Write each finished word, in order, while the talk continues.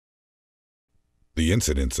The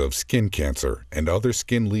incidence of skin cancer and other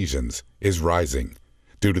skin lesions is rising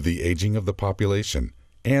due to the aging of the population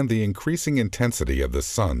and the increasing intensity of the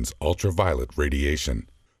sun's ultraviolet radiation.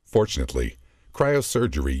 Fortunately,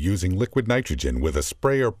 cryosurgery using liquid nitrogen with a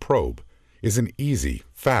spray or probe is an easy,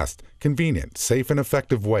 fast, convenient, safe, and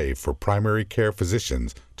effective way for primary care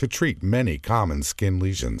physicians to treat many common skin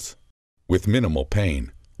lesions. With minimal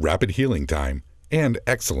pain, rapid healing time, and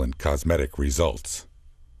excellent cosmetic results.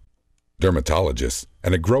 Dermatologists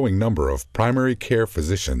and a growing number of primary care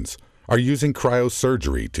physicians are using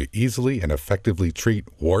cryosurgery to easily and effectively treat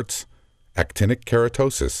warts, actinic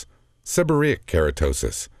keratosis, seborrheic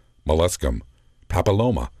keratosis, molluscum,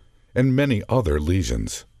 papilloma, and many other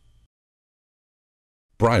lesions.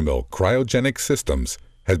 Brymill Cryogenic Systems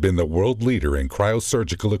has been the world leader in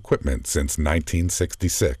cryosurgical equipment since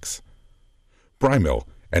 1966. Brymill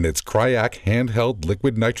and its Cryac handheld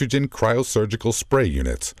liquid nitrogen cryosurgical spray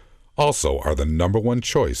units also are the #1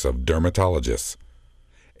 choice of dermatologists.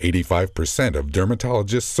 85% of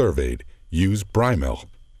dermatologists surveyed use Brymill.